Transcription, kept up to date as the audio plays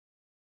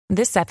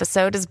This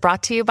episode is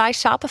brought to you by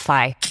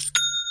Shopify.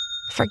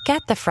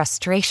 Forget the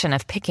frustration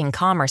of picking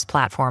commerce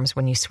platforms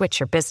when you switch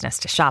your business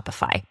to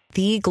Shopify,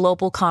 the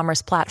global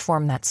commerce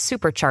platform that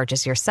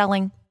supercharges your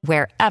selling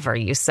wherever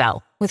you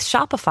sell. With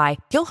Shopify,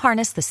 you'll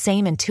harness the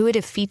same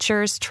intuitive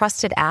features,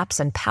 trusted apps,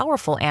 and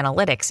powerful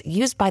analytics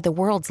used by the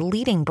world's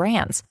leading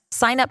brands.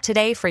 Sign up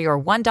today for your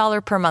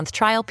 $1 per month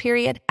trial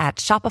period at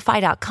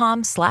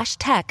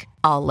shopify.com/tech,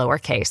 all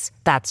lowercase.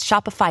 That's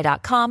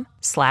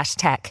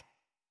shopify.com/tech.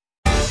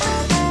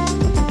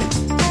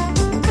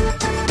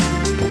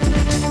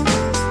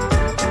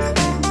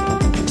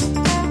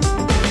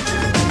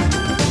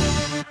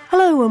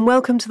 Hello and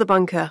welcome to The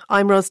Bunker.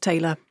 I'm Ros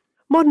Taylor.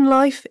 Modern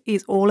life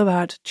is all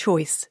about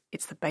choice.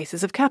 It's the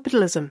basis of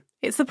capitalism.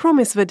 It's the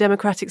promise of a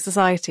democratic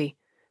society.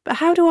 But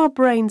how do our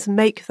brains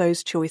make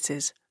those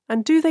choices?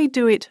 And do they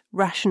do it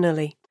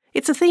rationally?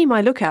 It's a theme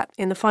I look at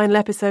in the final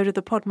episode of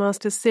the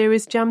Podmasters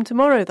series Jam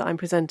Tomorrow that I'm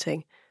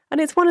presenting. And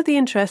it's one of the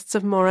interests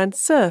of Moran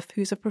Cerf,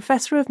 who's a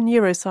professor of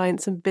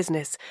neuroscience and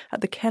business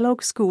at the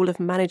Kellogg School of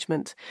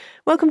Management.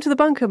 Welcome to The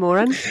Bunker,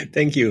 Moran.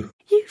 Thank you.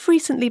 You've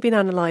recently been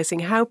analysing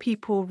how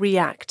people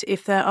react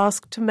if they're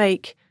asked to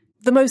make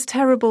the most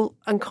terrible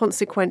and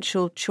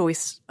consequential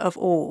choice of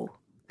all.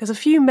 Because a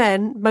few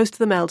men, most of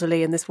them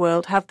elderly in this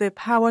world, have the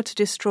power to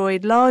destroy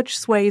large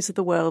swathes of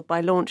the world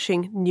by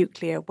launching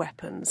nuclear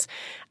weapons.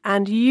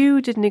 And you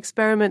did an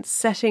experiment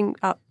setting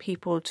up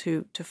people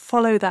to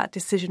follow that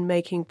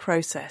decision-making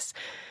process.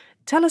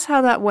 Tell us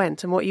how that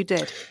went and what you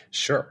did.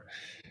 Sure.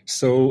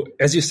 So,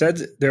 as you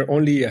said, there are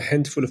only a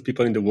handful of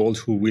people in the world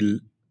who will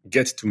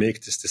get to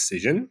make this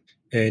decision.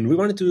 And we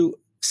wanted to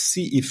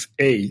see if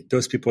A,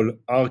 those people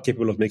are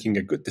capable of making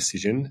a good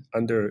decision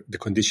under the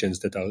conditions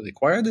that are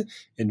required,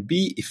 and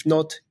B, if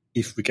not,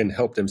 if we can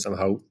help them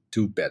somehow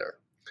do better.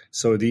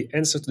 So the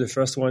answer to the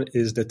first one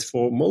is that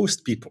for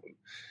most people,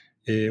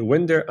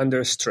 when they're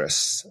under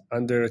stress,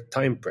 under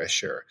time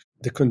pressure,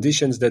 the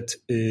conditions that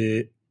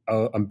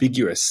are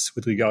ambiguous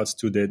with regards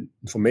to the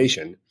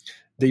information,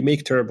 they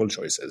make terrible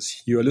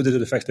choices. You alluded to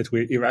the fact that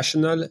we're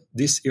irrational.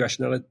 This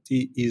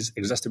irrationality is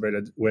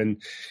exacerbated when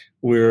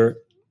we're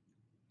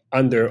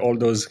under all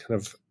those kind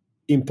of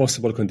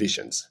impossible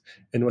conditions.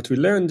 And what we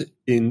learned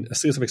in a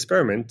series of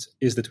experiments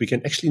is that we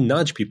can actually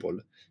nudge people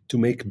to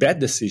make bad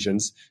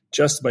decisions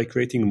just by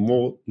creating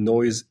more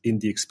noise in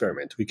the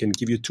experiment. We can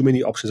give you too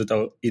many options that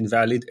are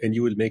invalid and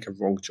you will make a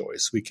wrong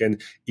choice. We can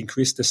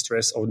increase the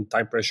stress on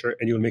time pressure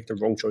and you will make the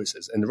wrong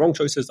choices. And the wrong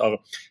choices are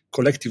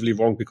collectively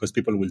wrong because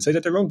people will say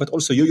that they're wrong, but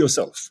also you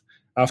yourself.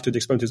 After the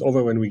experiment is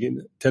over, when we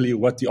can tell you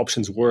what the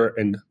options were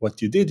and what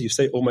you did, you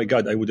say, oh my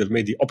God, I would have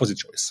made the opposite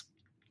choice.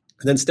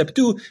 And then step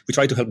 2, we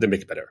try to help them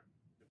make better.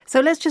 So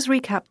let's just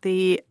recap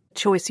the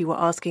choice you were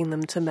asking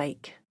them to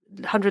make.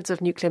 Hundreds of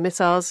nuclear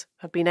missiles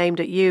have been aimed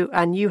at you,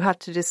 and you had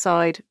to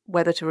decide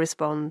whether to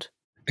respond.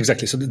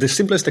 Exactly. So the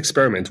simplest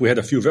experiment, we had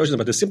a few versions,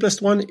 but the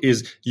simplest one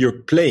is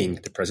you're playing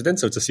the president,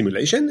 so it's a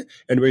simulation,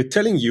 and we're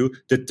telling you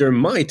that there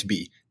might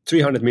be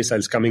 300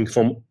 missiles coming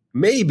from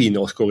maybe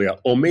North Korea,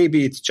 or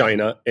maybe it's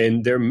China,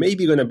 and they're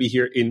maybe going to be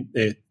here in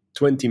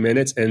 20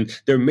 minutes, and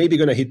they're maybe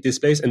going to hit this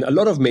place, and a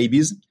lot of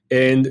maybes.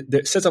 And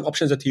the set of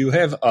options that you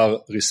have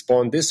are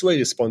respond this way,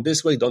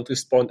 don't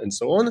respond, and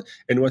so on.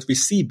 And what we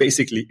see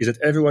basically is that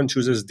everyone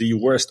chooses the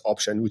worst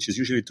option, which is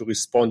usually to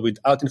respond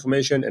without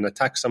information and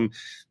attack some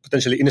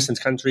potentially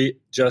innocent country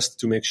just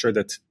to make sure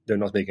that they're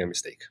not making a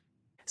mistake.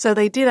 So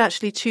they did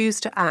actually choose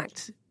to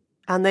act,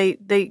 and they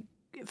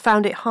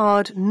found it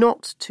hard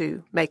not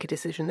to make a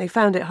decision. They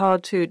found it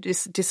hard to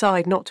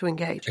decide not to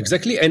engage.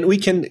 Exactly, and we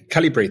can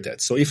calibrate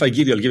that. So if I'll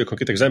give you a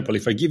concrete example.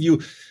 If I give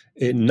you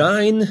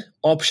 9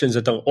 options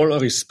that are all a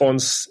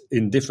response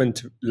in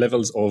different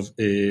levels of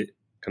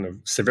kind of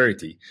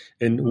severity,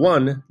 and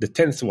the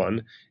 10th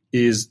one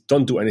is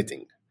don't do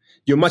anything,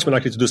 you're much more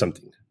likely to do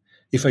something.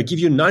 If I give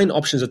you 9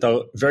 options that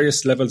are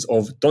various levels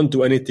of don't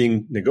do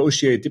anything,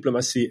 negotiate,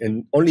 diplomacy,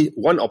 and only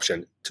one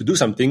option to do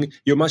something,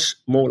 you're much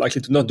more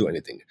likely to not do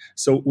anything.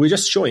 So we're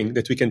just showing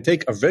that we can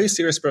take a very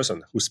serious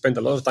person who spent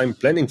a lot of time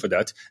planning for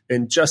that,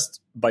 and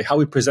just by how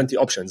we present the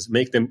options,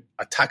 make them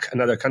attack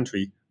another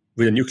country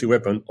with a nuclear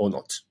weapon or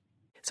not.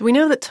 So we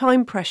know that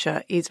time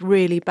pressure is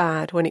really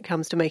bad when it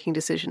comes to making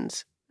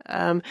decisions.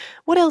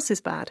 What else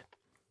is bad?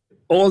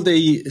 All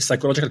the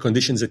psychological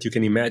conditions that you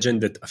can imagine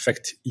that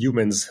affect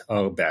humans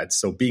are bad.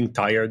 So being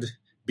tired,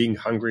 being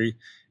hungry,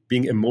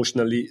 being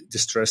emotionally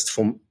distressed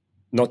from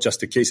not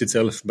just the case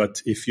itself,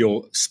 but if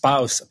your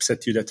spouse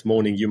upset you that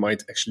morning, you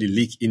might actually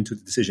leak into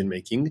the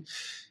decision-making.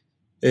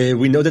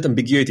 We know that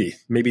ambiguity,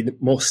 maybe the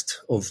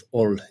most of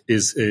all,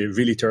 is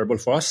really terrible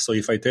for us. So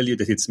if I tell you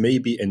that it's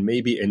maybe and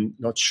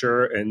not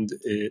sure and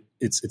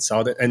it's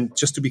out, and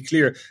just to be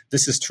clear,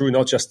 this is true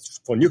not just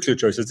for nuclear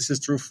choices, this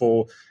is true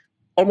for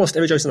almost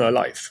every choice in our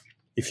life.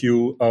 If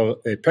you are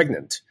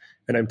pregnant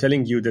and I'm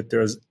telling you that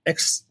there's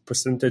X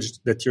percentage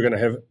that you're going to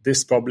have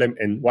this problem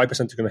and Y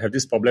percent you're going to have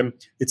this problem,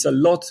 it's a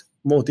lot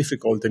more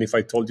difficult than if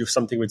I told you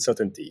something with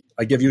certainty.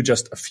 I gave you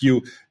just a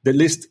few. The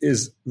list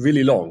is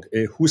really long.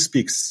 Who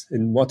speaks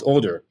in what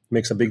order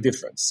makes a big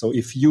difference. So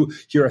if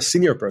you're a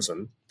senior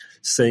person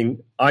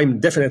saying, I'm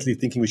definitely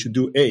thinking we should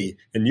do A,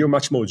 and you're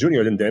much more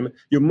junior than them,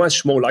 you're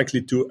much more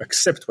likely to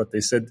accept what they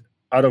said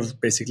out of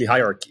basically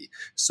hierarchy.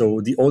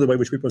 So the older way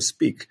which people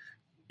speak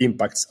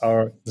impacts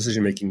our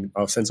decision-making,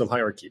 our sense of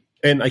hierarchy.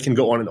 And I can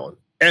go on and on.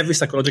 Every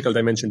psychological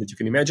dimension that you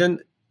can imagine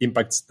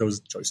impacts those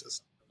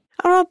choices.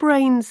 Are our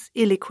brains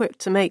ill-equipped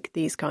to make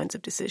these kinds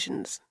of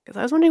decisions? Because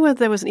I was wondering whether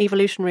there was an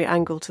evolutionary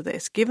angle to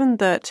this, given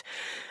that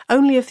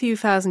only a few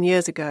thousand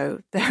years ago,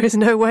 there is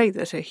no way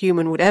that a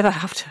human would ever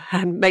have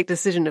to make the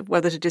decision of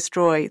whether to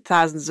destroy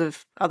thousands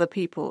of other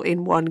people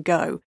in one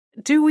go.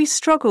 Do we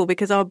struggle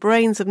because our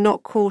brains have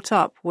not caught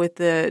up with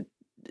the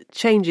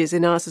changes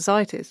in our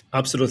societies?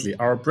 Absolutely.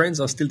 Our brains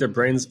are still the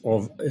brains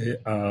of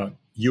a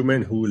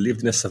human who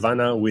lived in a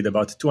savannah with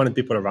about 200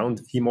 people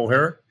around him or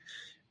her,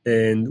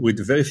 and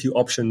with very few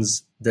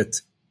options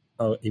that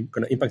are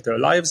going to impact their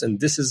lives. And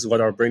this is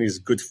what our brain is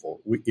good for.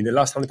 In the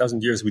last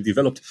 100,000 years, we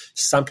developed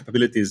some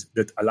capabilities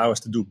that allow us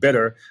to do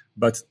better,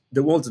 but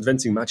the world's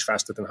advancing much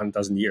faster than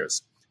 100,000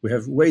 years. We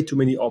have way too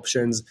many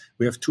options.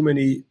 We have too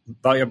many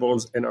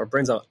variables, and our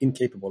brains are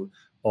incapable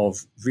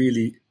of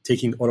really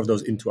taking all of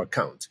those into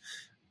account.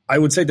 I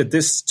would say that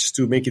this, just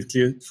to make it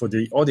clear for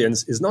the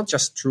audience, is not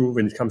just true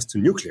when it comes to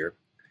nuclear.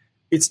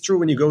 It's true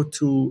when you go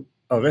to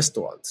a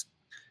restaurant.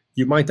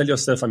 You might tell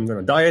yourself, I'm going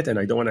to diet and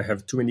I don't want to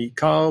have too many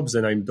carbs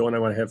and I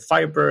don't want to have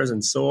fibers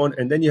and so on.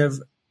 And then you have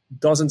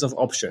dozens of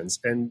options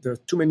and there are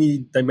too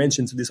many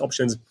dimensions to these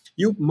options.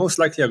 You most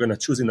likely are going to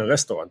choose in a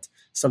restaurant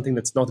something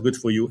that's not good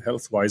for you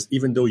health-wise,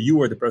 even though you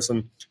were the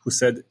person who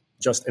said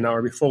just an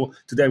hour before,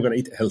 today I'm going to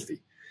eat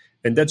healthy.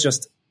 And that's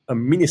just a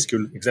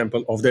minuscule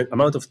example of the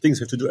amount of things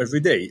we have to do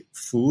every day: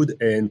 food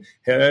and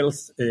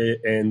health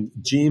and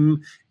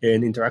gym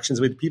and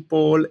interactions with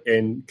people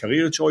and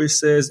career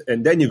choices.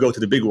 And then you go to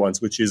the big ones,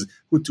 which is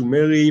who to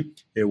marry,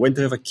 when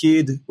to have a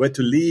kid, where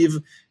to live,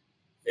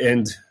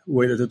 and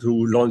whether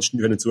to launch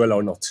Venezuela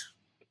or not.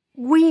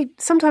 We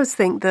sometimes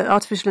think that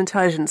artificial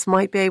intelligence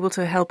might be able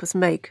to help us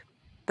make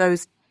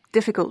those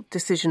difficult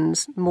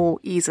decisions more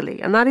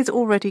easily. And that is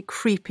already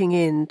creeping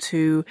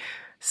into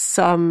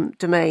some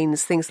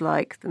domains, things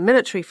like the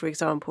military, for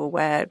example,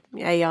 where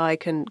AI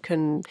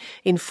can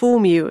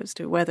inform you as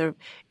to whether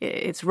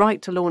it's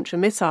right to launch a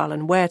missile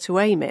and where to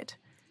aim it.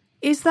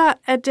 Is that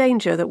a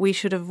danger that we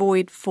should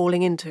avoid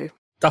falling into?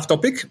 Tough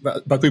topic,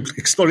 but we've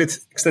explored it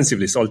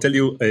extensively. So I'll tell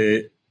you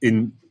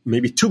in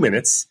maybe 2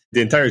 minutes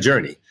the entire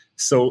journey.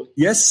 So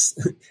yes,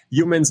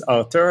 humans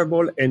are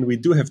terrible, and we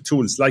do have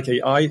tools like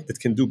AI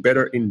that can do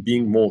better in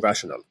being more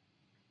rational.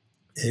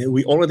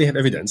 We already have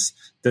evidence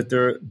that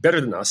they're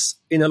better than us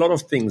in a lot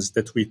of things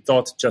that we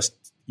thought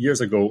just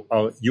years ago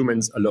are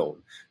humans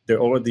alone. They're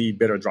already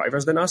better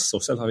drivers than us, so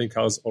self-driving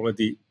cars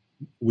already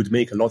would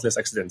make a lot less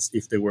accidents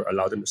if they were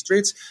allowed in the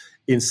streets.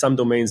 In some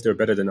domains, they're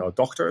better than our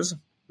doctors.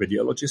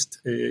 Radiologists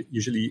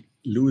usually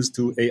lose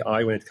to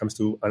AI when it comes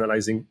to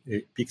analyzing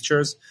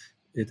pictures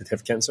that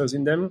have cancers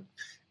in them.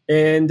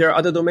 And there are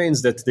other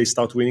domains that they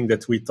start winning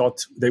that we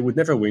thought they would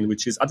never win,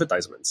 which is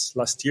advertisements.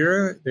 Last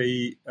year,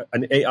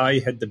 an AI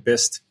had the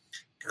best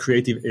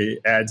creative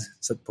ad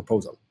set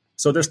proposal.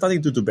 So they're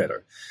starting to do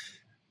better,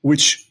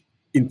 which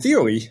in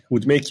theory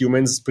would make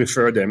humans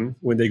prefer them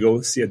when they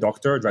go see a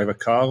doctor, drive a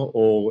car,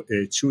 or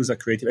choose a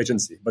creative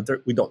agency. But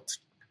we don't.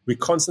 We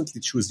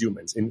constantly choose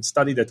humans. In a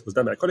study that was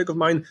done by a colleague of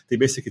mine, they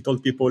basically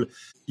told people,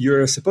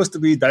 you're supposed to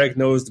be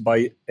diagnosed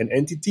by an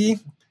entity.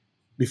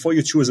 Before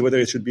you choose whether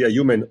it should be a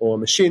human or a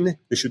machine,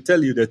 they should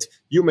tell you that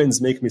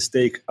humans make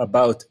mistake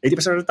about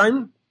 80% of the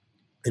time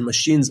and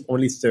machines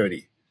only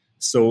 30%.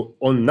 So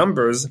on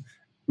numbers,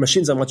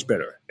 machines are much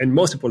better. And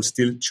most people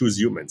still choose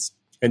humans.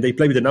 And they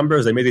play with the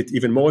numbers. They made it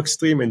even more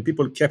extreme, and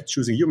people kept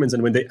choosing humans.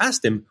 And when they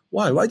asked them,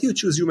 why do you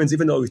choose humans,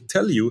 even though we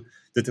tell you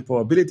that the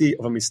probability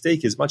of a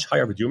mistake is much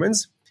higher with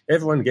humans,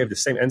 everyone gave the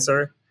same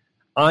answer.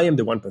 I am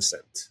the 1%.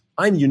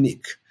 I'm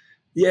unique.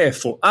 Yeah,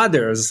 for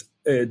others,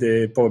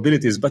 the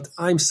probabilities, but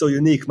I'm so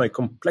unique. My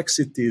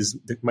complexities,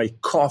 my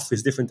cough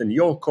is different than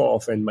your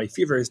cough, and my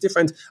fever is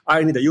different.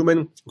 I need a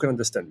human who can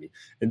understand me.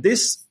 And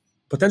this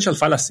potential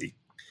fallacy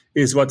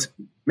is what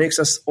makes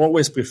us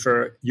always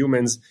prefer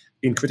humans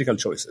in critical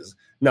choices.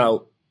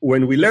 Now,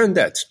 when we learned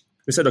that,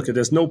 we said, okay,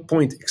 there's no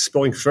point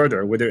exploring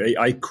further whether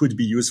AI could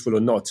be useful or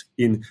not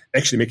in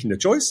actually making the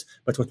choice.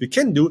 But what we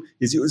can do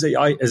is use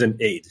AI as an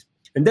aid.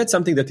 And that's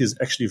something that is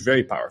actually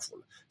very powerful.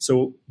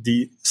 So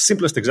the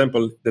simplest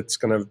example that's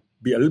going to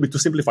be a little bit too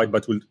simplified,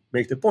 but will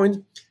make the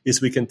point,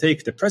 is we can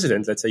take the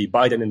president, let's say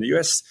Biden in the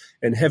US,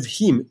 and have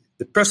him,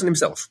 the person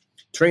himself,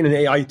 train an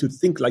AI to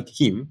think like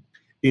him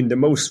in the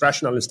most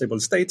rational and stable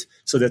state,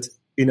 so that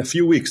in a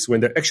few weeks, when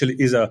there actually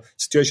is a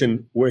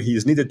situation where he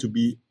is needed to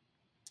be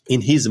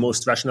in his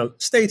most rational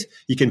state,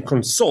 he can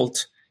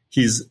consult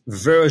his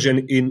version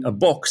in a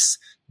box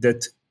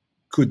that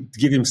could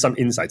give him some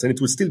insights. And it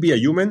would still be a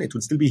human, it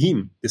would still be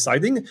him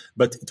deciding,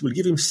 but it will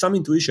give him some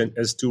intuition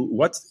as to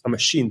what a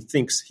machine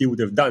thinks he would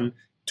have done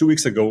 2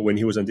 weeks ago when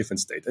he was in a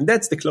different state. And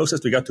that's the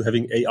closest we got to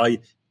having AI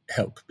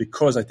help,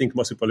 because I think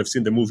most people have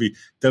seen the movie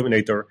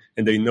Terminator,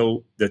 and they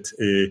know that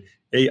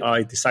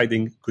AI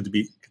deciding could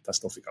be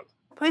catastrophic.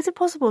 is it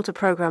possible to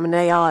program an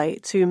AI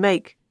to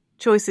make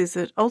choices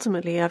that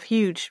ultimately have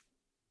huge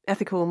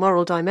ethical,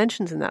 moral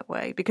dimensions in that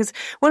way? Because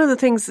one of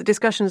the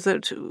discussions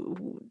that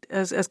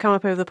has come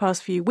up over the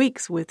past few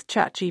weeks with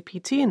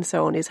ChatGPT and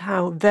so on is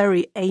how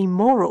very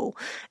amoral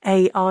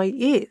AI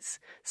is.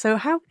 So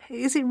how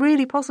is it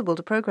really possible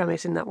to program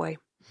it in that way?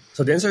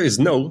 So the answer is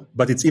no,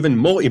 but it's even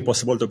more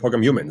impossible to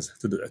program humans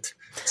to do that.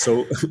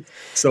 So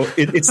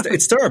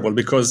it's terrible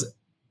because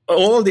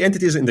all the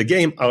entities in the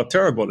game are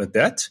terrible at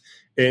that.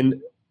 And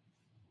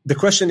the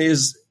question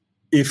is,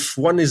 if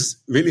one is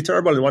really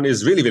terrible and one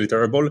is really, really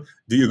terrible,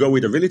 do you go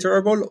with a really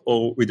terrible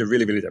or with a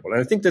really, really terrible?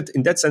 And I think that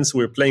in that sense,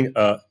 we're playing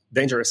a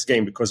dangerous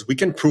game because we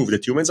can prove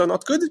that humans are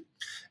not good.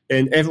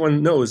 And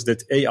everyone knows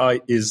that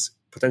AI is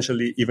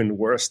potentially even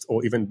worse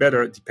or even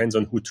better, depends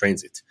on who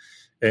trains it.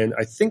 And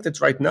I think that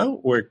right now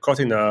we're caught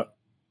in a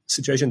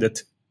situation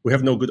that we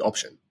have no good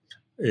option.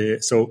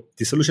 So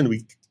the solution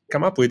we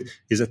come up with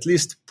is at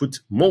least put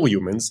more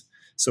humans.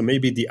 So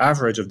maybe the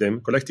average of them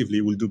collectively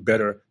will do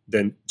better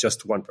than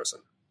just one person.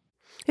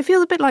 It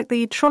feels a bit like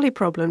the trolley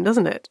problem,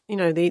 doesn't it? You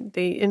know, the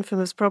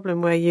infamous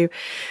problem where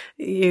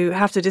you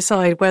have to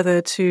decide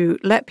whether to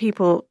let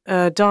people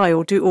die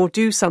or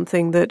do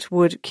something that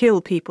would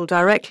kill people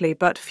directly,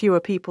 but fewer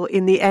people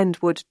in the end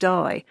would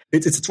die.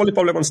 It's a trolley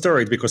problem on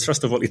steroids because,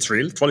 first of all, it's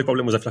real. Trolley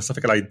problem was a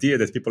philosophical idea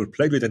that people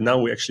played with, and now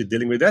we're actually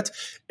dealing with that.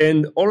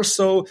 And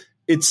also,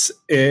 it's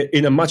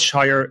in a much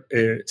higher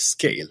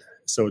scale.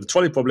 So the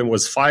trolley problem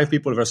was 5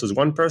 people versus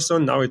 1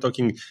 person. Now we're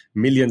talking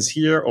millions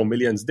here or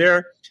millions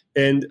there.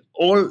 And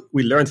all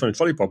we learned from the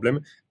trolley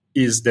problem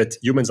is that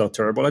humans are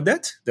terrible at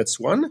that. That's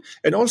one.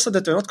 And also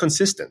that they're not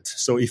consistent.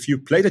 So if you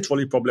play the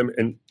trolley problem,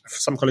 and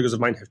some colleagues of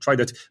mine have tried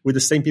it with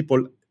the same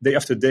people day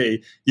after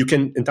day, you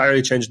can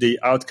entirely change the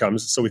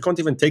outcomes. So we can't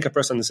even take a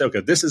person and say,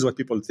 okay, this is what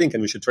people think,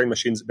 and we should train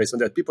machines based on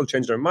that. People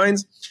change their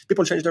minds.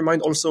 People change their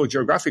mind also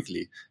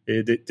geographically.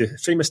 The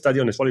famous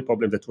study on the trolley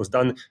problem that was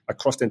done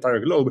across the entire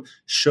globe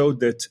showed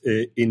that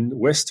in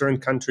Western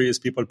countries,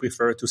 people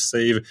prefer to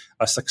save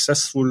a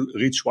successful,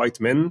 rich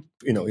white man.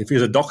 You know, if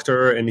he's a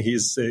doctor and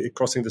he's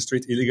crossing the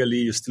street illegally,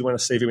 you still want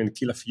to save him and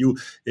kill a few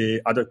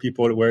other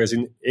people. Whereas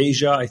in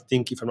Asia, I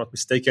think, if I'm not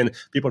mistaken,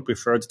 people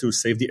preferred to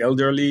save the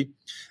elderly.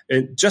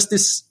 And just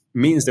this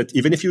means that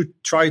even if you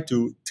try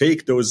to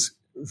take those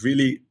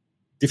really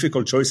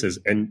difficult choices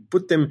and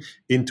put them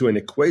into an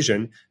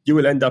equation, you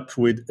will end up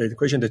with an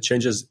equation that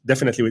changes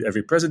definitely with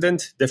every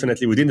president,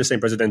 definitely within the same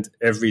president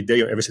every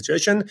day or every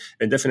situation,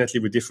 and definitely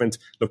with different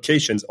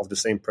locations of the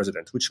same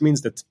president, which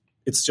means that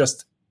it's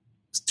just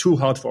too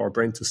hard for our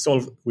brain to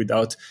solve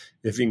without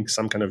having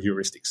some kind of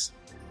heuristics.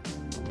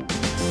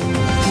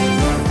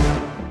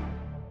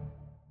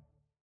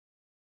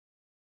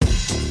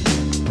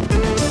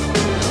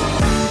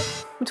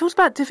 We talked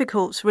about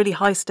difficult, really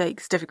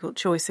high-stakes, difficult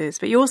choices,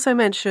 but you also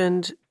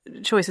mentioned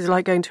choices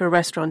like going to a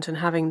restaurant and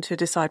having to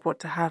decide what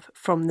to have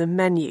from the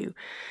menu.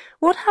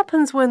 What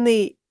happens when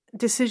the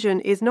decision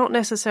is not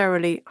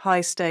necessarily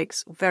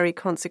high-stakes, very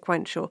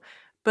consequential,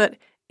 but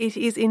it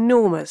is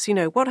enormous? You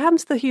know, what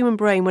happens to the human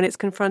brain when it's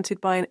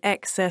confronted by an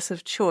excess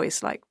of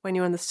choice, like when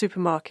you're in the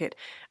supermarket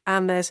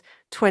and there's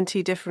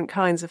 20 different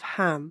kinds of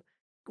ham?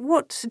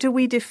 What do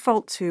we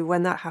default to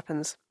when that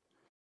happens?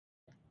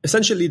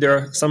 Essentially, there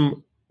are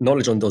some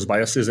knowledge on those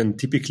biases, and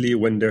typically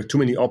when there are too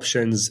many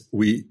options,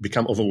 we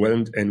become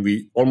overwhelmed and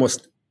we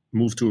almost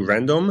move to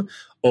random,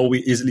 or we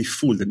easily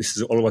fooled. And this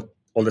is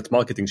all that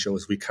marketing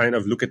shows. We kind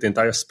of look at the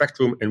entire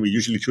spectrum and we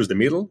usually choose the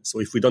middle.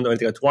 So if we don't know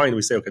anything about wine,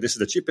 we say, okay, this is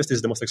the cheapest, this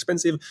is the most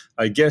expensive.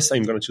 I guess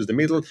I'm going to choose the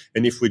middle.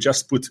 And if we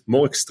just put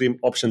more extreme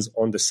options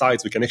on the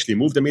sides, we can actually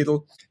move the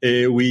middle.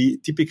 We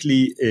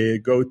typically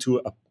go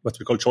to what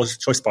we call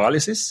choice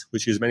paralysis,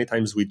 which is many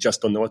times we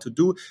just don't know what to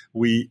do.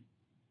 We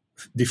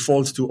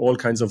default to all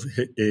kinds of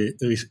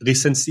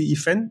recency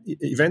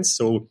events.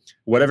 So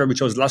whatever we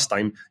chose last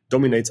time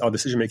dominates our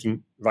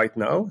decision-making right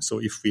now. So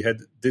if we had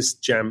this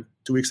jam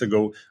 2 weeks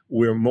ago,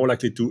 we're more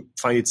likely to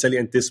find it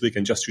salient this week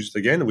and just choose it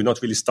again. We're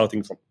not really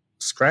starting from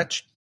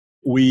scratch.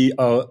 We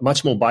are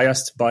much more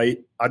biased by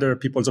other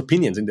people's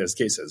opinions in those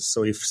cases.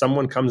 So if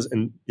someone comes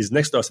and is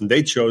next to us and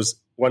they chose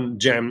one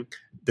jam,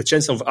 the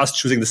chance of us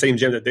choosing the same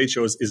jam that they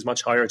chose is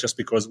much higher just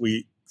because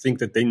we think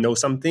that they know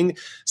something.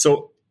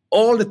 So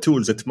all the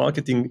tools that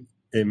marketing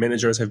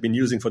managers have been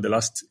using for the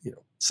last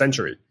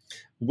century,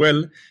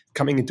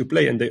 coming into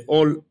play, and they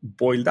all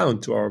boil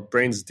down to our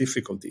brain's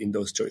difficulty in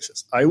those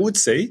choices. I would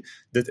say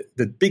that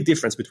the big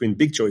difference between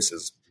big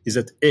choices is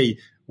that A,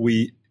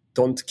 we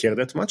don't care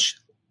that much.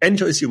 Any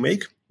choice you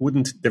make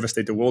wouldn't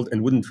devastate the world and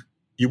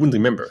you wouldn't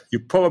remember. You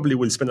probably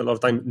will spend a lot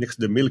of time next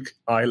to the milk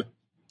aisle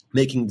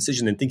making a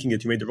decision and thinking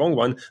that you made the wrong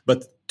one,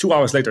 but 2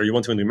 hours later, you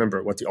won't even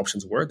remember what the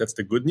options were. That's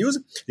the good news.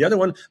 The other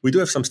one, we do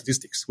have some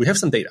statistics. We have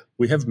some data.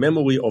 We have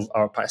memory of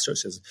our past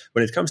choices.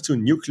 When it comes to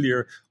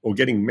nuclear or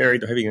getting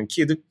married or having a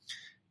kid,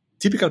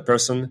 typical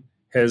person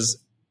has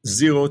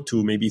 0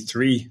 to maybe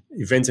 3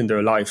 events in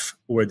their life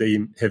where they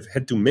have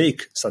had to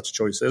make such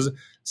choices.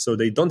 So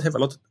they don't have a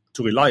lot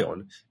to rely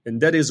on. And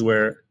that is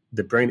where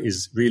the brain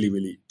is really,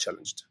 really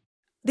challenged.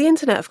 The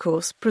internet, of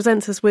course,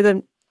 presents us with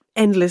an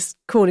endless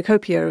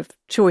cornucopia of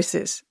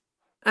choices.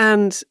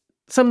 And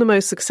some of the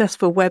most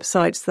successful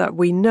websites that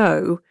we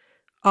know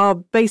are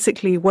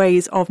basically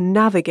ways of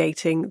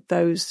navigating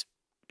those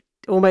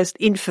almost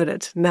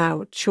infinite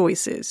now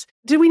choices.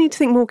 Do we need to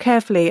think more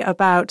carefully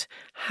about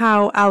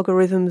how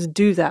algorithms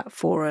do that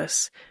for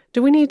us?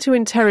 Do we need to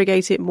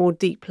interrogate it more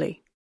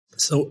deeply?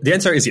 So the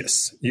answer is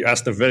yes. You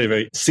asked a very,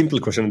 very simple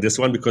question on this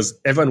one, because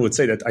everyone would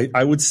say that.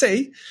 I would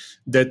say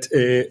that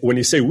when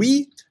you say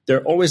we,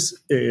 there's always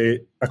a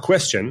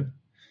question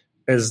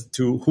as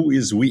to who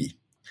is we.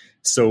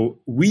 So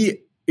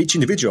we, each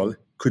individual,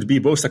 could be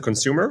both a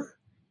consumer,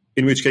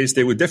 in which case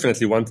they would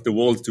definitely want the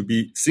world to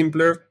be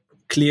simpler,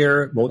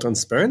 clear, more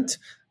transparent.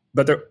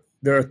 But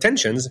there are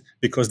tensions,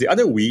 because the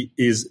other we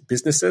is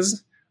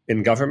businesses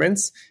and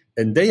governments,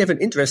 and they have an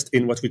interest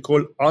in what we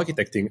call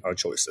architecting our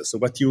choices. So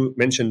what you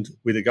mentioned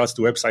with regards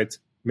to websites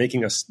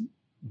making us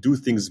do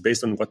things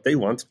based on what they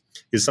want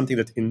is something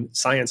that in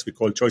science we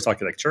call choice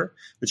architecture,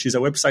 which is a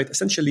website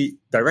essentially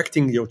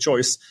directing your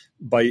choice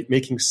by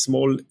making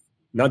small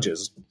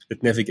nudges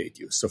that navigate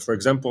you. So, for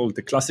example,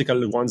 the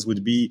classical ones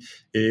would be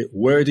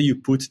where do you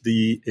put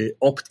the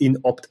opt-in,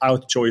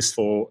 opt-out choice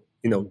for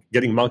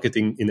getting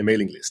marketing in a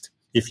mailing list.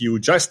 If you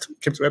just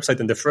kept the website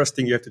and the first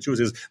thing you have to choose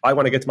is, I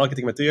want to get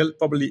marketing material,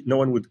 probably no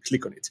one would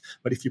click on it.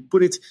 But if you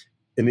put it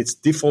in its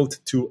default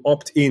to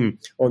opt in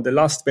on the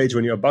last page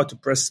when you're about to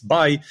press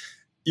buy,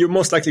 you're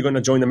most likely going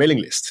to join a mailing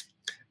list.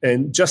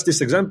 And just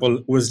this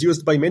example was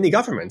used by many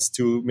governments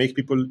to make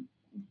people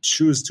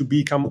choose to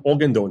become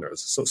organ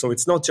donors. So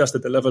it's not just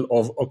at the level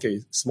of,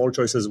 small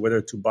choices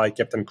whether to buy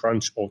Captain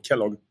Crunch or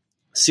Kellogg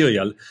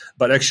cereal,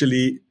 but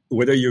actually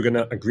whether you're going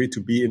to agree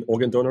to be an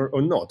organ donor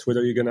or not,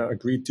 whether you're going to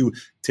agree to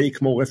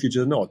take more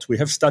refugees or not. We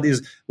have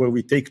studies where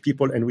we take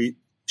people and we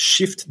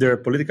shift their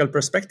political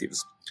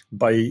perspectives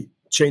by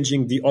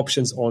changing the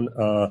options on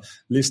a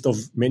list of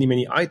many,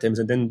 many items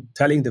and then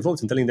tallying the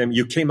votes and telling them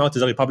you came out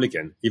as a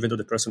Republican, even though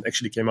the person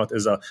actually came out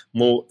as a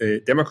more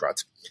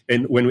Democrat.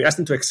 And when we asked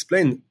them to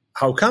explain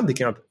how come they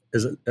came up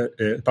as a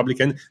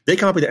Republican, they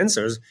come up with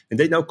answers, and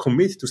they now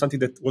commit to something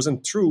that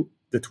wasn't true,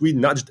 that we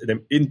nudged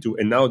them into,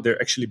 and now they're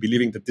actually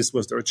believing that this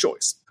was their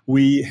choice.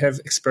 We have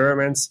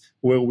experiments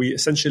where we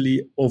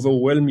essentially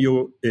overwhelm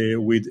you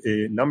with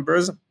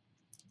numbers,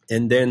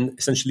 and then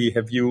essentially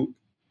have you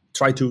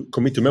try to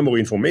commit to memory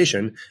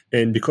information,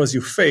 and because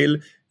you fail,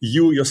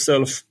 you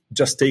yourself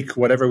just take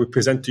whatever we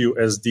present to you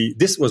as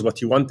this was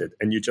what you wanted,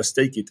 and you just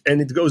take it.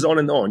 And it goes on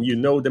and on. You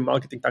know the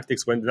marketing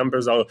tactics when the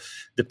numbers are,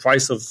 the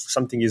price of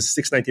something is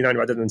 $6.99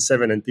 rather than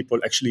 $7, and people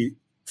actually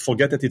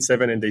forget that it's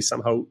 $7 and they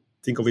somehow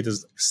think of it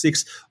as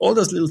 $6. All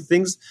those little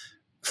things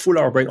fool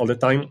our brain all the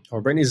time. Our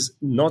brain is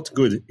not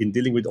good in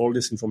dealing with all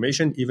this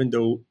information, even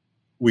though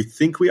we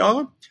think we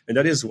are. And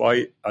that is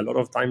why a lot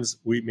of times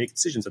we make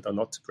decisions that are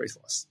not great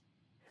for us.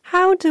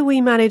 How do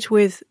we manage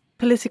with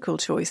political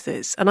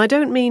choices? And I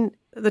don't mean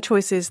the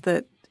choices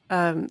that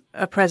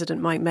a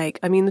president might make.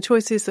 I mean the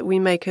choices that we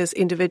make as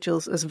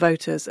individuals, as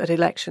voters at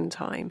election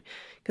time.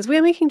 Because we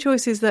are making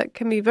choices that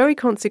can be very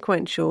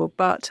consequential,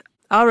 but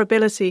our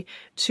ability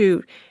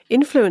to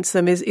influence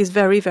them is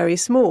very, very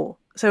small.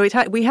 So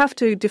we have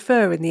to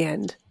defer in the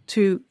end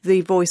to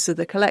the voice of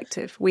the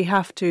collective. We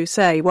have to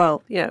say,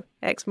 well,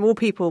 X more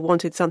people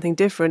wanted something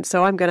different,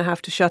 so I'm going to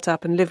have to shut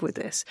up and live with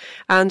this.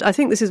 And I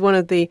think this is one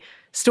of the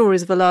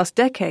stories of the last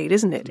decade,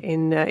 isn't it?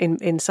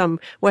 In some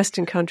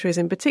Western countries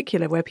in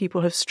particular, where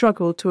people have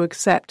struggled to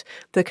accept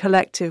the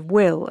collective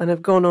will and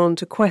have gone on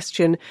to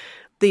question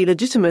the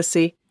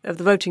legitimacy of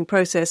the voting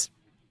process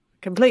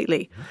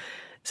completely.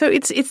 So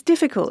it's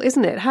difficult,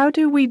 isn't it? How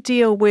do we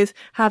deal with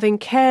having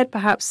cared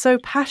perhaps so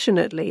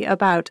passionately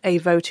about a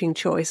voting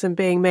choice and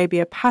being maybe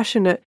a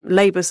passionate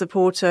Labour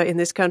supporter in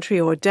this country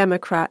or a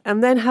Democrat,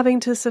 and then having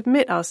to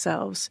submit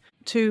ourselves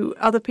to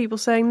other people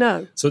saying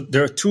no? So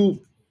there are two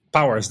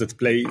powers that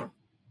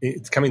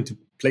come into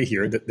play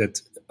here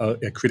that are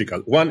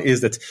critical. One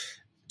is that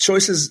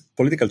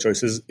political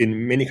choices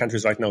in many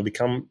countries right now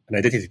become an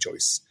identity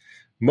choice.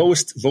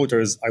 Most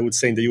voters, I would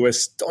say, in the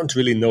US don't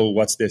really know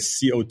what's the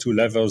CO2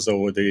 levels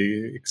or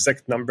the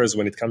exact numbers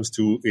when it comes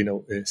to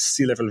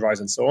sea level rise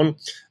and so on.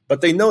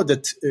 But they know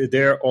that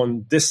they're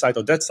on this side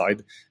or that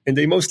side, and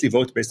they mostly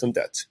vote based on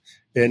that.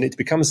 And it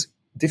becomes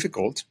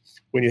difficult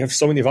when you have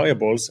so many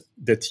variables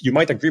that you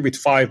might agree with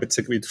 5, but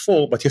disagree with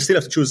 4, but you still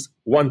have to choose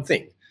one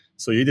thing.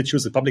 So you either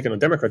choose Republican or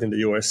Democrat in the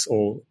US,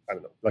 or I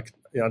don't know, like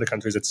in other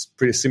countries, it's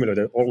pretty similar.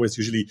 There are always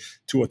usually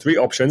 2 or 3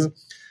 options.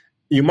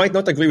 You might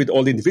not agree with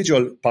all the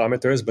individual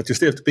parameters, but you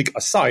still have to pick a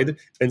side.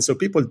 And so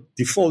people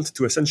default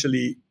to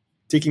essentially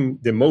taking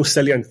the most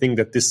salient thing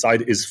that this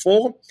side is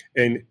for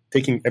and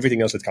taking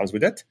everything else that comes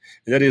with that.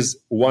 And that is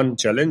one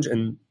challenge.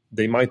 And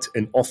they might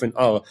and often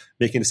are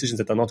making decisions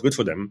that are not good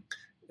for them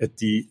at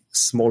the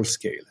small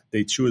scale.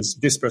 They choose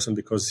this person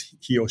because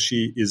he or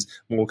she is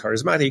more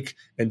charismatic,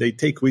 and they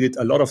take with it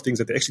a lot of things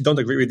that they actually don't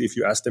agree with if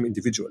you ask them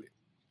individually.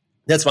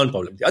 That's one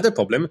problem. The other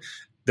problem,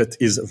 that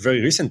is a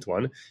very recent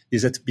one,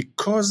 is that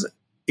because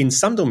in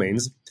some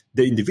domains,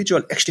 the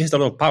individual actually has a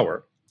lot of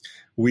power,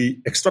 we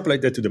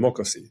extrapolate that to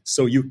democracy.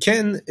 So you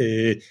can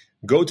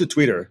go to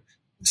Twitter,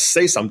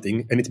 say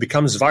something, and it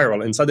becomes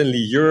viral, and suddenly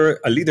you're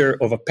a leader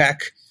of a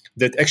pack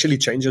that actually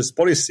changes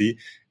policy,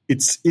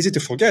 it's easy to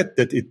forget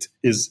that it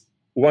is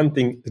one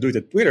thing to do it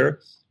at Twitter,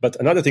 but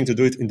another thing to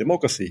do it in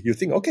democracy. You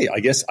think, okay,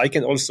 I guess I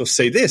can also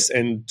say this,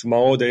 and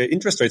tomorrow the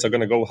interest rates are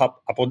going to go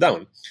up or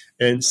down.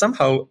 And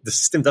somehow the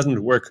system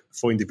doesn't work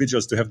for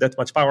individuals to have that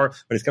much power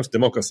when it comes to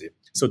democracy.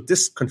 So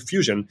this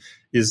confusion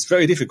is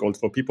very difficult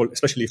for people,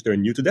 especially if they're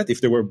new to that,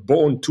 if they were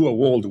born to a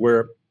world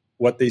where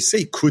what they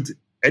say could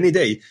any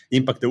day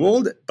impact the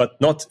world, but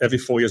not every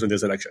 4 years when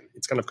there's an election.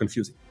 It's kind of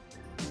confusing.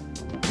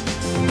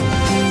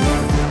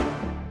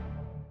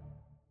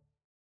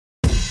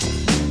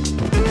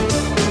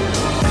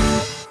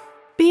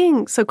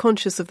 Being so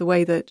conscious of the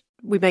way that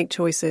we make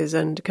choices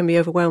and can be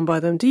overwhelmed by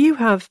them, do you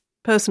have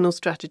personal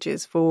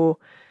strategies for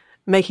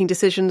making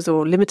decisions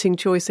or limiting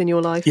choice in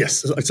your life?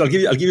 Yes. So I'll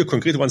give you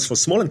concrete ones for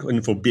small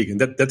and for big. And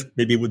that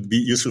maybe would be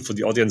useful for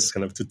the audience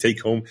kind of to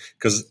take home,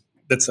 because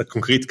that's a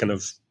concrete kind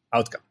of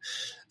outcome.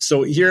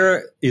 So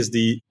here is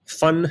the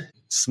fun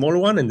small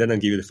one, and then I'll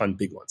give you the fun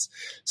big ones.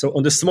 So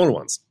on the small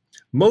ones,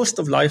 most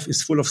of life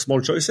is full of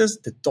small choices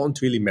that don't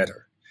really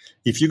matter.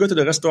 If you go to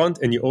the restaurant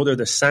and you order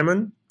the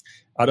salmon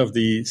out of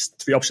the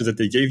 3 options that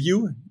they gave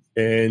you,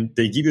 and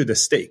they give you the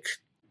steak,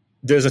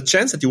 there's a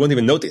chance that you won't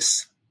even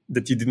notice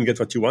that you didn't get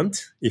what you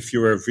want if you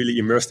were really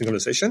immersed in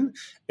conversation.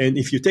 And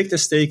if you take the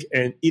steak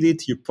and eat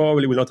it, you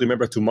probably will not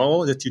remember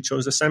tomorrow that you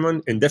chose the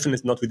salmon, and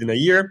definitely not within a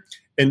year.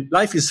 And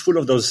life is full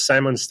of those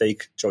salmon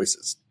steak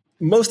choices.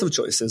 Most of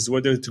choices,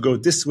 whether to go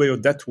this way or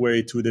that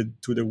way to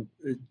the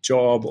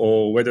job,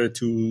 or whether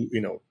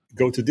to,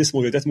 go to this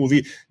movie or that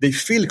movie, they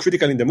feel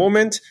critical in the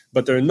moment,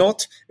 but they're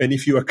not. And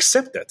if you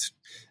accept that,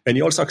 and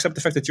you also accept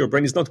the fact that your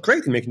brain is not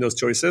great in making those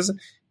choices,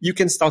 you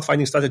can start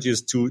finding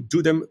strategies to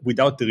do them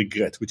without the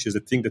regret, which is the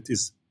thing that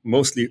is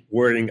mostly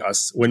worrying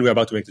us when we're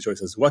about to make the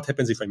choices. What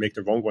happens if I make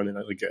the wrong one and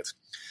I regret?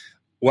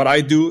 What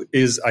I do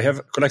is I have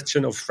a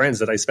collection of friends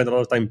that I spend a lot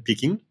of time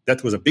picking.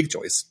 That was a big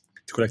choice,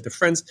 to collect the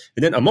friends.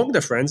 And then among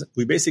the friends,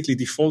 we basically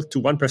default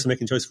to one person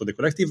making choice for the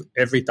collective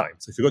every time.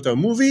 So if you go to a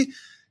movie,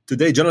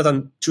 today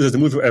Jonathan chooses the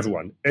movie for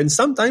everyone. And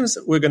sometimes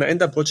we're going to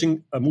end up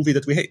watching a movie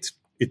that we hate.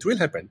 It will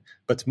happen.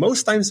 But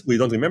most times we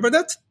don't remember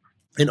that.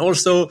 And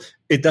also,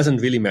 it doesn't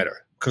really matter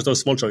because those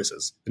small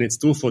choices. And it's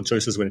true for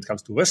choices when it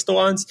comes to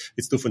restaurants.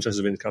 It's true for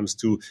choices when it comes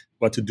to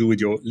what to do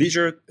with your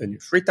leisure and your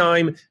free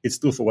time. It's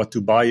true for what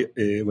to buy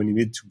when you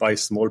need to buy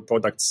small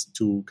products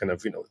to kind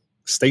of,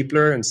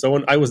 stapler and so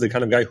on. I was the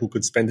kind of guy who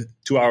could spend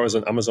 2 hours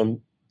on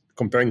Amazon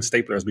comparing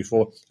staplers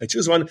before I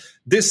choose one.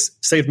 This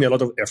saved me a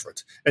lot of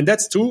effort. And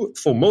that's true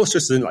for most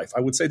choices in life.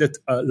 I would say that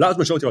a large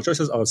majority of our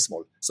choices are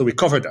small. So we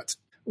covered that.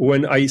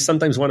 When I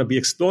sometimes want to be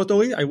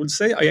exploratory, I would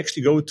say I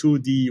actually go to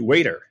the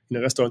waiter in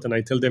a restaurant and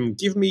I tell them,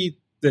 give me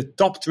the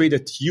top 3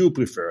 that you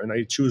prefer. And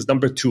I choose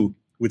number 2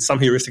 with some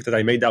heuristic that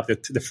I made up,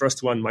 that the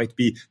first one might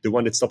be the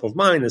one that's top of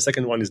mind. The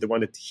second one is the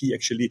one that he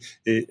actually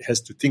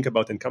has to think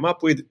about and come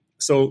up with.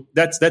 So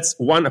that's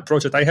one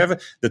approach that I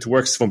have that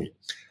works for me.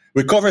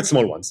 We covered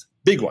small ones,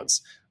 big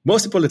ones.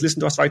 Most people that listen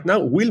to us right now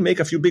will make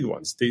a few big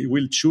ones. They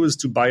will choose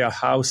to buy a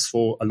house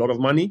for a lot of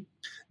money.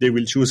 They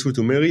will choose who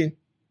to marry.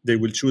 They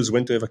will choose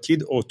when to have a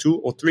kid or 2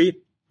 or 3.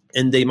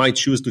 And they might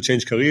choose to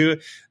change career.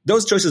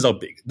 Those choices are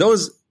big.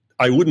 Those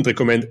I wouldn't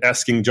recommend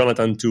asking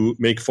Jonathan to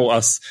make for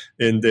us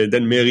and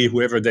then marry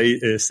whoever they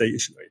say you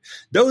should marry.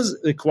 Those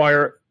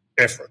require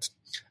effort.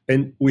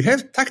 And we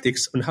have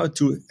tactics on how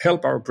to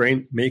help our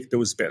brain make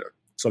those better.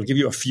 So I'll give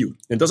you a few.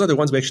 And those are the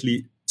ones we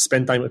actually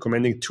spend time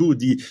recommending to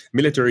the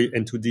military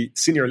and to the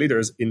senior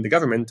leaders in the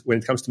government when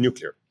it comes to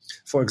nuclear.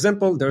 For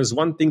example, there's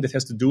one thing that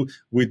has to do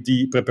with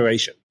the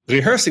preparation.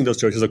 Rehearsing those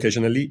choices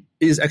occasionally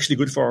is actually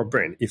good for our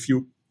brain. If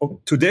you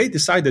today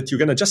decide that you're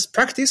going to just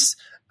practice,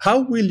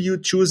 how will you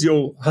choose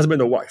your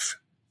husband or wife?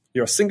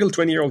 You're a single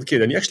 20-year-old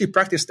kid and you actually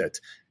practice that.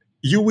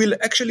 You will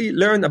actually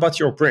learn about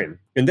your brain.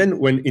 And then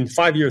when in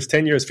 5 years,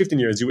 10 years, 15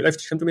 years, you will have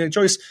to come to make a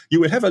choice,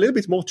 you will have a little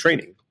bit more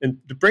training. And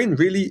the brain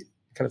really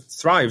kind of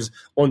thrives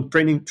on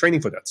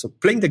training for that. So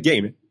playing the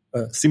game,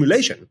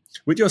 simulation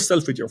with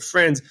yourself, with your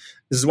friends,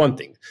 is one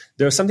thing.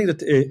 There's something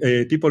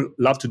that people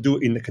love to do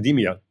in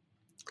academia,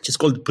 which is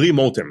called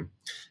pre-mortem.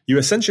 You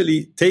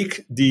essentially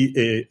take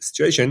the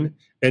situation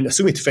and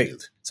assume it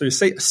failed. So you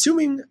say,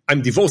 assuming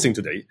I'm divorcing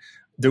today,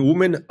 the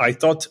woman I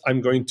thought I'm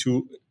going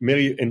to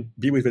marry and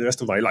be with the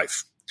rest of my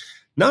life.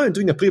 Now I'm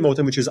doing a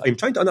pre-mortem, which is I'm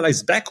trying to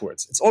analyze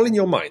backwards. It's all in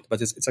your mind,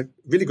 but it's a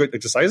really great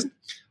exercise.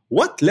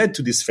 What led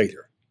to this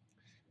failure?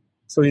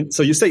 So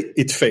you say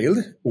it failed.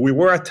 We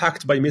were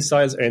attacked by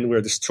missiles and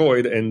we're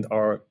destroyed and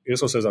our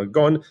resources are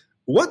gone.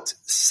 What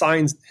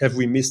signs have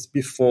we missed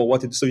before?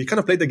 So you kind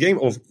of play the game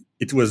of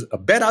it was a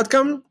bad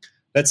outcome.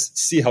 Let's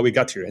see how we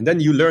got here. And then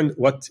you learn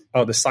what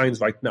are the signs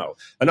right now.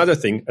 Another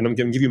thing, and I'm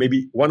going to give you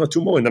maybe 1 or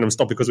 2 more, and then I'm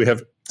stopped because we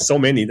have so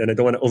many that I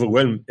don't want to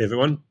overwhelm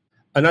everyone.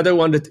 Another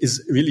one that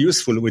is really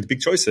useful with big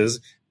choices,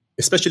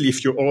 especially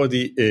if you're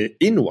already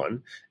in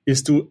one,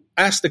 is to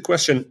ask the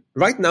question,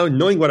 right now,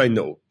 knowing what I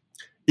know,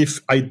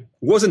 if I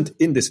wasn't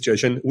in this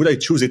situation, would I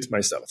choose it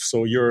myself?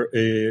 So you're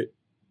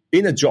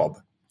in a job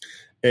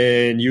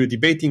and you're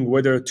debating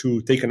whether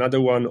to take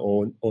another one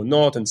or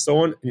not, and so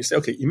on. And you say,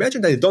 okay,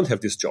 imagine that I don't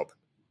have this job.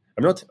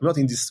 I'm not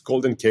in this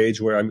golden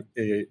cage where I'm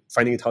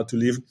finding it hard to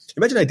live.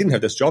 Imagine I didn't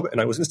have this job and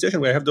I was in a situation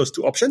where I have those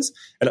two options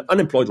and I'm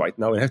unemployed right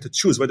now and I have to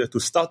choose whether to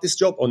start this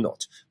job or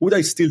not. Would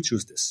I still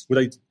choose this?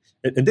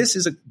 And this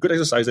is a good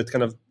exercise that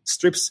kind of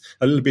strips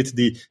a little bit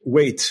the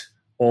weight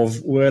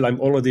of, well, I'm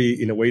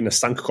already in a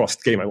sunk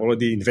cost game. I'm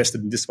already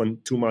invested in this one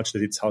too much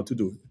that it's hard to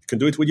do. You can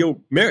do it with your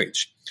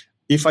marriage.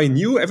 If I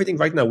knew everything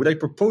right now, would I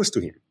propose to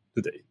him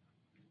today?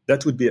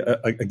 That would be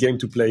a game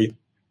to play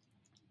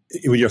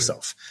with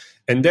yourself.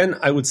 And then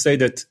I would say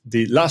that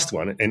the last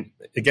one, and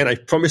again, I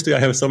promised you I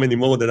have so many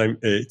more that I'm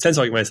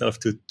censoring myself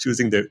to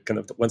choosing the kind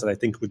of the ones that I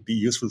think would be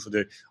useful for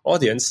the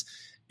audience,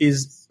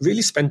 is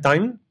really spend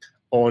time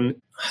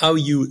on how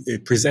you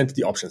present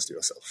the options to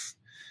yourself.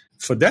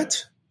 For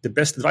that, the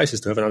best advice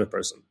is to have another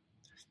person.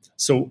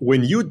 So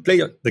when you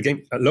play the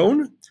game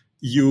alone,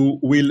 you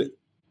will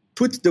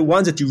put the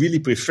ones that you really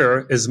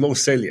prefer as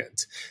most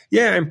salient.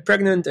 Yeah, I'm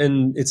pregnant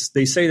and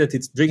they say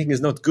that drinking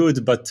is not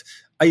good, but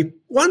I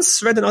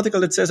once read an article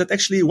that says that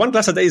actually 1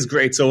 glass a day is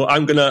great, so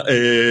I'm going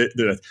to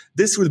do that.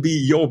 This will be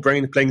your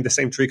brain playing the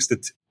same tricks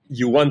that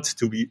you want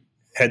to be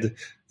had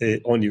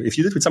on you. If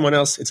you do it with someone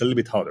else, it's a little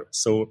bit harder.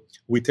 So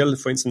we tell,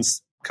 for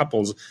instance,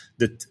 couples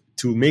that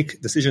to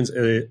make decisions,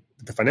 the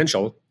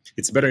financial,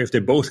 it's better if they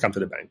both come to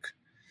the bank.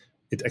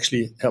 It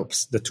actually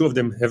helps. The two of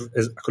them have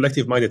a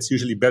collective mind that's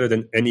usually better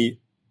than any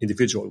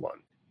individual one.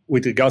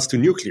 With regards to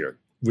nuclear,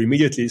 we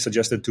immediately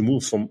suggested to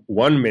move from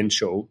one-man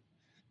show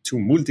to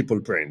multiple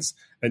brains.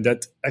 And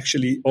that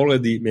actually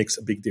already makes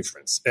a big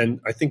difference. And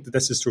I think that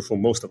this is true for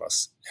most of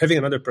us. Having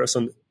another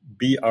person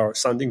be our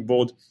sounding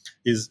board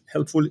is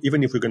helpful,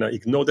 even if we're going to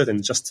ignore that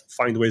and just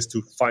find ways to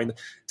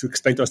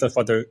explain to ourselves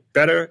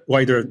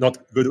why they're not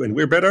good and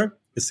we're better.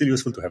 It's still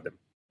useful to have them.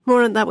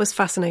 Moran, that was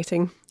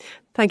fascinating.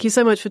 Thank you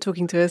so much for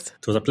talking to us.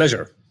 It was a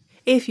pleasure.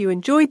 If you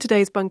enjoyed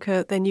today's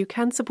Bunker, then you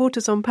can support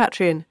us on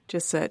Patreon.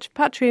 Just search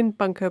Patreon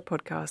Bunker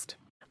Podcast.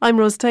 I'm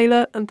Ros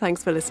Taylor, and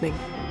thanks for listening.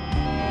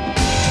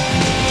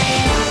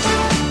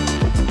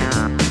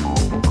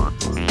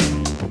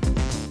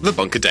 The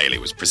Bunker Daily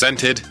was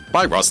presented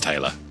by Ros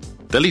Taylor.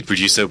 The lead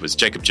producer was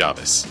Jacob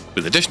Jarvis,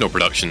 with additional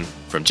production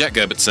from Jack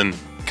Gerbertson,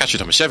 Kasia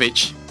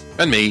Tomaszewicz,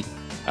 and me,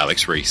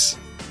 Alex Rees.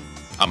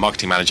 Our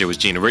marketing manager was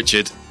Gina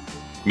Richard.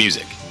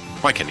 Music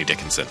by Kenny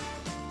Dickinson.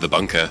 The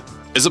Bunker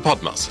is a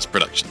Podmasters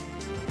production.